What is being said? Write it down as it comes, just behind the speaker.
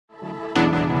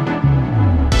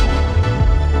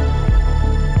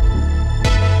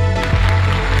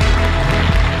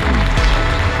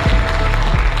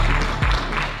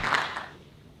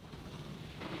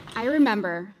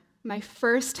remember my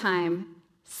first time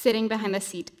sitting behind the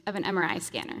seat of an MRI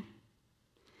scanner.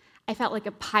 I felt like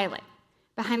a pilot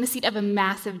behind the seat of a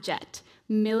massive jet,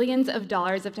 millions of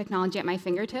dollars of technology at my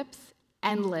fingertips,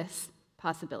 endless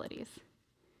possibilities.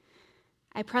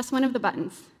 I press one of the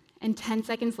buttons, and 10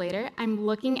 seconds later, I'm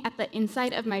looking at the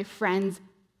inside of my friend's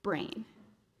brain.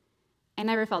 I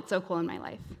never felt so cool in my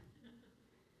life.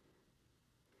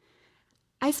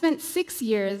 I spent 6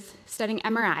 years studying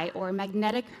MRI, or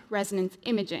magnetic resonance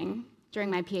imaging, during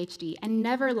my PhD, and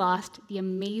never lost the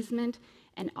amazement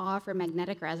and awe for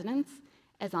magnetic resonance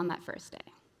as on that first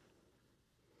day.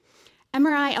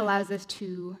 MRI allows us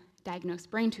to diagnose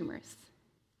brain tumors,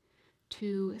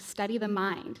 to study the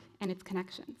mind and its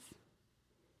connections,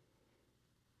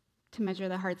 to measure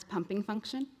the heart's pumping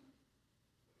function,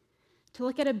 to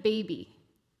look at a baby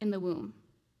in the womb,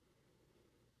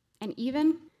 and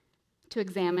even to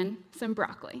examine some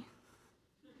broccoli.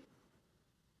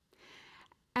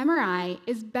 MRI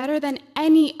is better than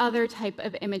any other type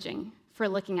of imaging for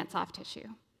looking at soft tissue.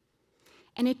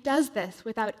 And it does this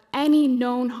without any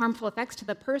known harmful effects to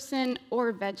the person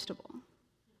or vegetable.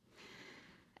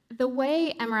 The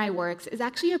way MRI works is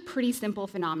actually a pretty simple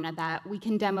phenomenon that we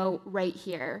can demo right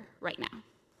here, right now.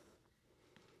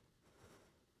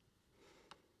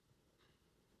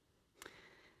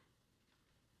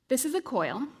 This is a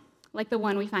coil, like the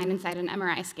one we find inside an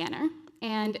MRI scanner,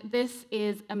 and this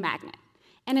is a magnet.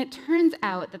 And it turns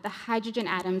out that the hydrogen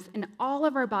atoms in all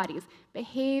of our bodies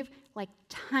behave like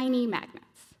tiny magnets.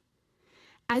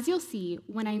 As you'll see,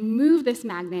 when I move this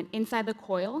magnet inside the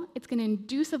coil, it's going to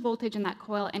induce a voltage in that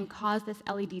coil and cause this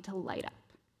LED to light up.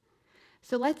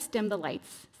 So let's dim the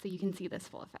lights so you can see this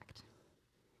full effect.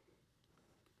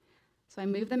 So I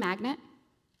move the magnet,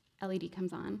 LED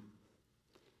comes on.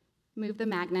 Move the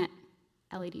magnet,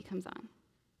 LED comes on.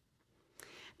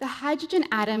 The hydrogen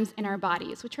atoms in our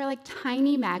bodies, which are like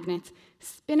tiny magnets,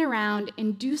 spin around,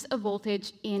 induce a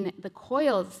voltage in the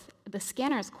coils, the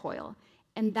scanner's coil,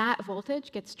 and that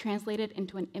voltage gets translated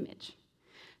into an image.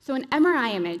 So an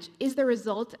MRI image is the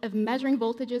result of measuring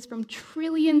voltages from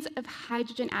trillions of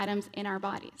hydrogen atoms in our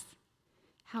bodies.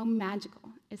 How magical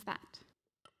is that?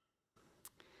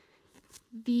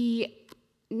 The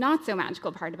not so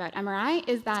magical part about MRI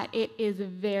is that it is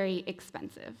very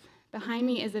expensive. Behind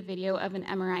me is a video of an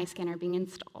MRI scanner being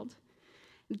installed.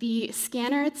 The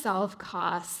scanner itself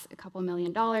costs a couple $1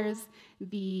 million.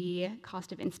 The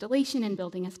cost of installation and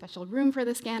building a special room for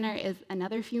the scanner is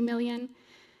another few million.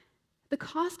 The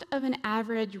cost of an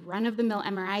average run-of-the-mill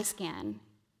MRI scan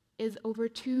is over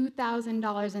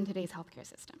 $2,000 in today's healthcare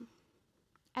system.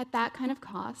 At that kind of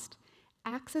cost,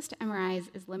 access to MRIs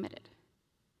is limited.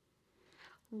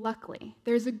 Luckily,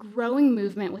 there's a growing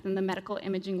movement within the medical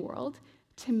imaging world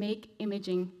to make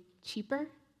imaging cheaper,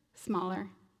 smaller,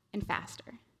 and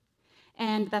faster.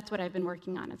 And that's what I've been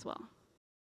working on as well.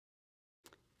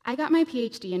 I got my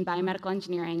PhD in biomedical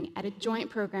engineering at a joint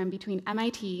program between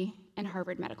MIT and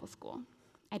Harvard Medical School.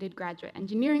 I did graduate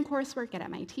engineering coursework at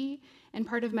MIT and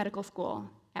part of medical school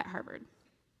at Harvard.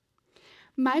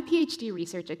 My PhD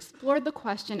research explored the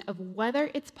question of whether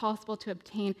it's possible to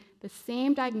obtain the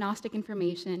same diagnostic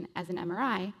information as an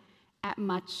MRI at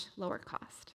much lower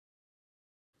cost.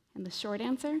 And the short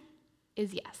answer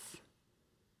is yes.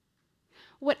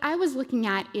 What I was looking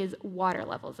at is water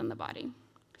levels in the body.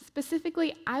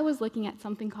 Specifically, I was looking at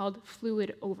something called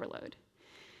fluid overload.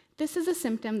 This is a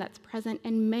symptom that's present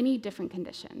in many different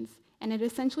conditions, and it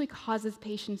essentially causes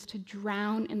patients to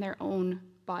drown in their own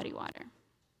body water.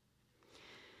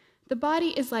 The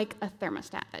body is like a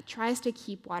thermostat that tries to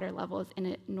keep water levels in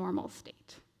a normal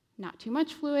state. Not too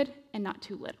much fluid and not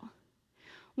too little.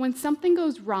 When something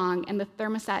goes wrong and the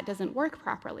thermostat doesn't work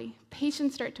properly,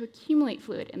 patients start to accumulate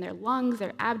fluid in their lungs,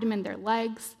 their abdomen, their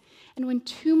legs. And when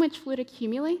too much fluid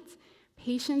accumulates,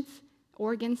 patients'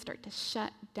 organs start to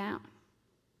shut down.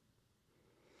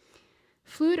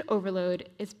 Fluid overload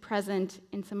is present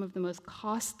in some of the most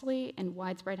costly and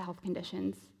widespread health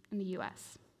conditions in the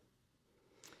US.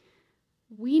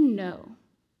 We know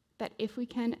that if we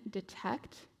can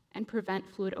detect and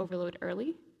prevent fluid overload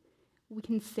early, we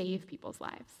can save people's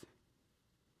lives.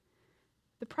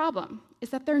 The problem is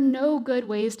that there are no good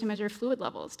ways to measure fluid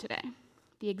levels today.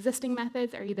 The existing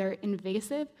methods are either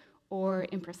invasive or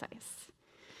imprecise.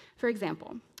 For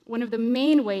example, one of the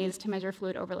main ways to measure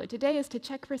fluid overload today is to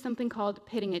check for something called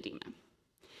pitting edema.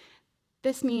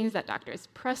 This means that doctors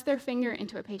press their finger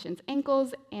into a patient's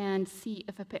ankles and see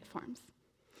if a pit forms.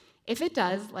 If it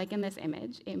does, like in this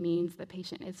image, it means the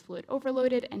patient is fluid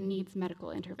overloaded and needs medical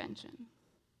intervention.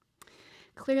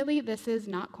 Clearly, this is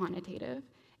not quantitative,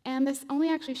 and this only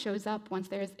actually shows up once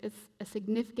there is a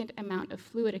significant amount of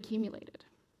fluid accumulated.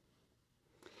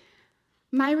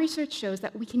 My research shows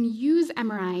that we can use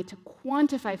MRI to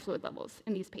quantify fluid levels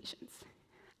in these patients.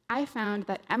 I found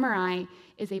that MRI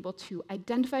is able to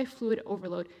identify fluid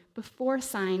overload before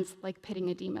signs like pitting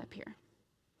edema appear.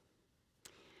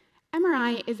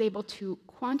 MRI is able to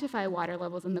quantify water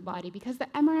levels in the body because the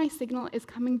MRI signal is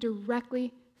coming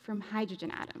directly from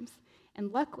hydrogen atoms,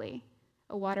 and luckily,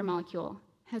 a water molecule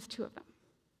has 2 of them.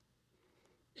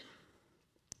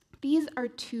 These are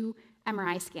 2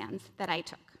 MRI scans that I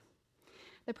took.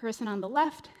 The person on the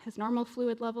left has normal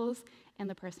fluid levels, and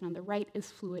the person on the right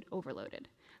is fluid overloaded.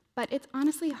 But it's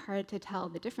honestly hard to tell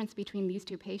the difference between these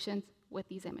 2 patients with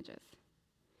these images.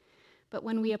 But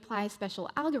when we apply special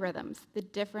algorithms, the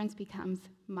difference becomes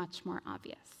much more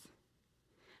obvious.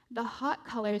 The hot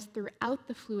colors throughout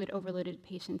the fluid overloaded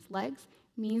patient's legs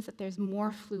means that there's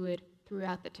more fluid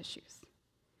throughout the tissues.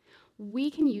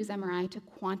 We can use MRI to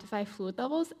quantify fluid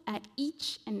levels at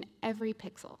each and every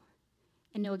pixel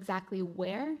and know exactly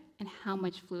where and how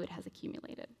much fluid has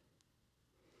accumulated.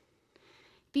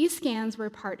 These scans were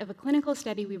part of a clinical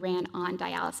study we ran on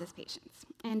dialysis patients.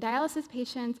 And dialysis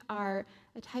patients are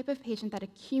a type of patient that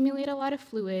accumulate a lot of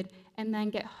fluid and then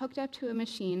get hooked up to a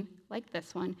machine, like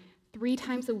this one, 3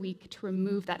 times a week to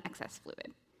remove that excess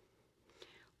fluid.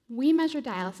 We measure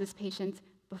dialysis patients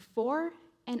before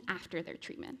and after their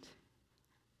treatment.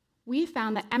 We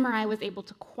found that MRI was able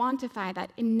to quantify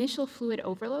that initial fluid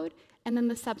overload and then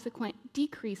the subsequent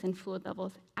decrease in fluid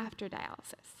levels after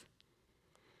dialysis.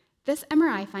 This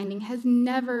MRI finding has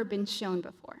never been shown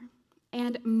before.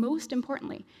 And most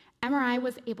importantly, MRI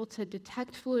was able to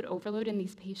detect fluid overload in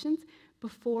these patients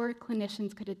before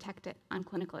clinicians could detect it on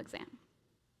clinical exam.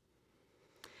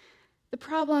 The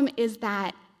problem is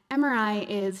that MRI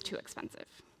is too expensive.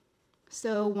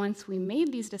 So once we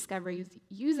made these discoveries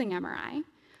using MRI,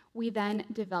 we then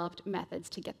developed methods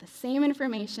to get the same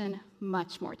information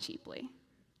much more cheaply.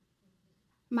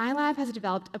 My lab has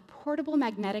developed a portable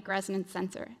magnetic resonance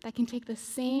sensor that can take the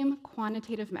same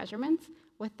quantitative measurements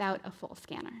without a full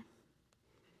scanner.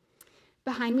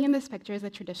 Behind me in this picture is a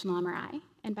traditional MRI,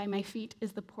 and by my feet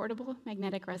is the portable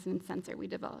magnetic resonance sensor we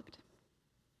developed.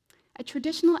 A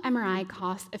traditional MRI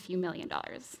costs a few $1 million.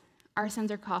 Our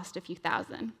sensor costs a few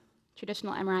thousand.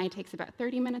 Traditional MRI takes about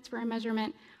 30 minutes for a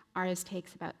measurement. Ours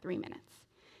takes about 3 minutes.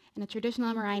 And a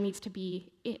traditional MRI needs to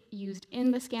be used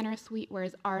in the scanner suite,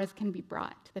 whereas ours can be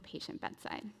brought to the patient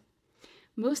bedside.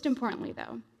 Most importantly,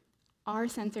 though, our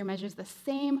sensor measures the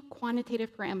same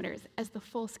quantitative parameters as the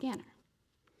full scanner.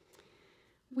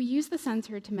 We use the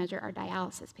sensor to measure our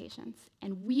dialysis patients,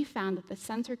 and we found that the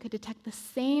sensor could detect the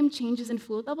same changes in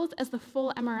fluid levels as the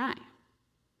full MRI.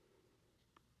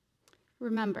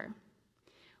 Remember,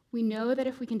 we know that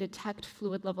if we can detect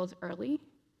fluid levels early,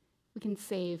 we can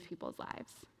save people's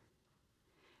lives.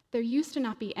 There used to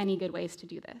not be any good ways to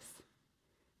do this.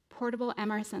 Portable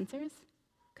MR sensors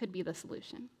could be the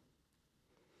solution.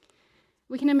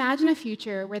 We can imagine a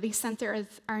future where these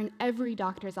sensors are in every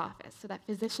doctor's office so that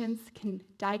physicians can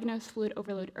diagnose fluid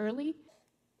overload early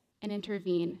and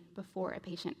intervene before a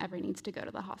patient ever needs to go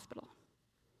to the hospital.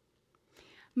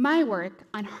 My work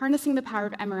on harnessing the power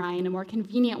of MRI in a more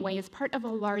convenient way is part of a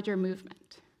larger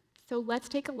movement. So let's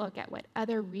take a look at what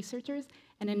other researchers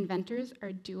and inventors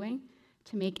are doing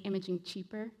to make imaging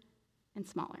cheaper and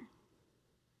smaller.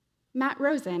 Matt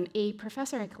Rosen, a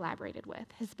professor I collaborated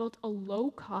with, has built a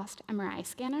low-cost MRI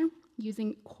scanner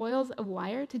using coils of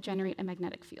wire to generate a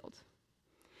magnetic field.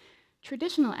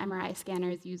 Traditional MRI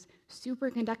scanners use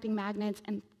superconducting magnets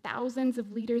and thousands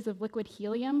of liters of liquid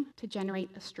helium to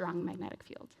generate a strong magnetic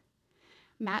field.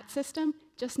 Matt's system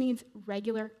just needs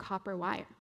regular copper wire.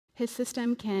 His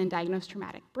system can diagnose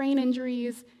traumatic brain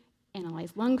injuries,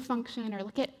 analyze lung function, or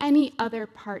look at any other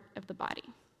part of the body.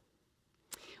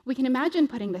 We can imagine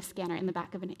putting this scanner in the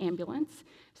back of an ambulance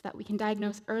so that we can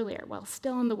diagnose earlier while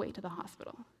still on the way to the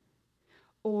hospital.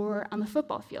 Or on the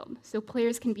football field, so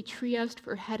players can be triaged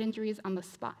for head injuries on the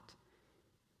spot.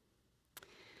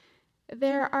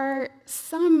 There are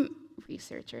some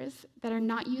researchers that are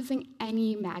not using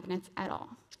any magnets at all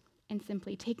and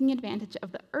simply taking advantage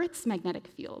of the Earth's magnetic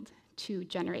field to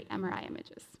generate MRI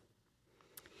images.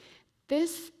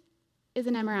 This is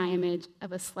an MRI image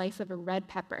of a slice of a red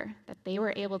pepper that they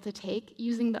were able to take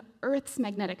using the Earth's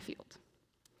magnetic field.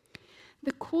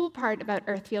 The cool part about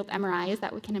Earth field MRI is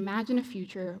that we can imagine a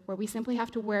future where we simply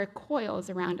have to wear coils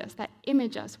around us that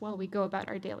image us while we go about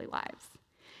our daily lives.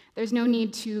 There's no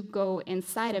need to go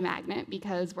inside a magnet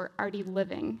because we're already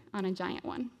living on a giant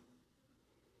one.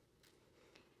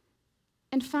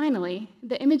 And finally,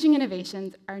 the imaging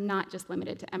innovations are not just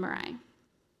limited to MRI.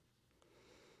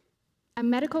 A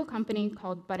medical company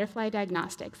called Butterfly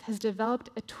Diagnostics has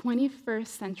developed a 21st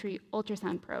century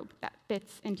ultrasound probe that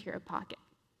fits into your pocket.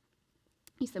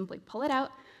 You simply pull it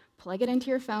out, plug it into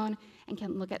your phone, and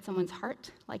can look at someone's heart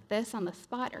like this on the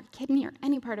spot, or kidney, or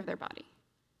any part of their body.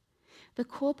 The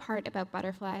cool part about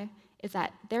Butterfly is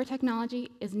that their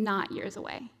technology is not years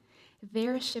away.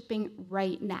 They're shipping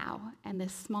right now, and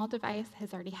this small device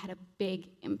has already had a big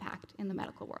impact in the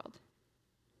medical world.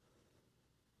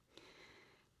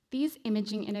 These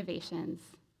imaging innovations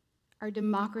are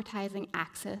democratizing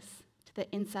access to the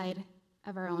inside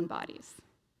of our own bodies.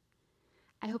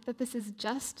 I hope that this is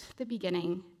just the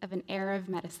beginning of an era of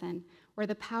medicine where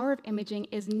the power of imaging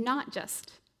is not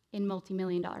just in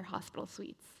multi-million-dollar hospital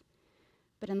suites,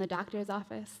 but in the doctor's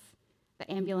office, the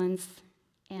ambulance,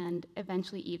 and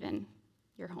eventually even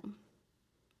your home.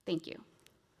 Thank you.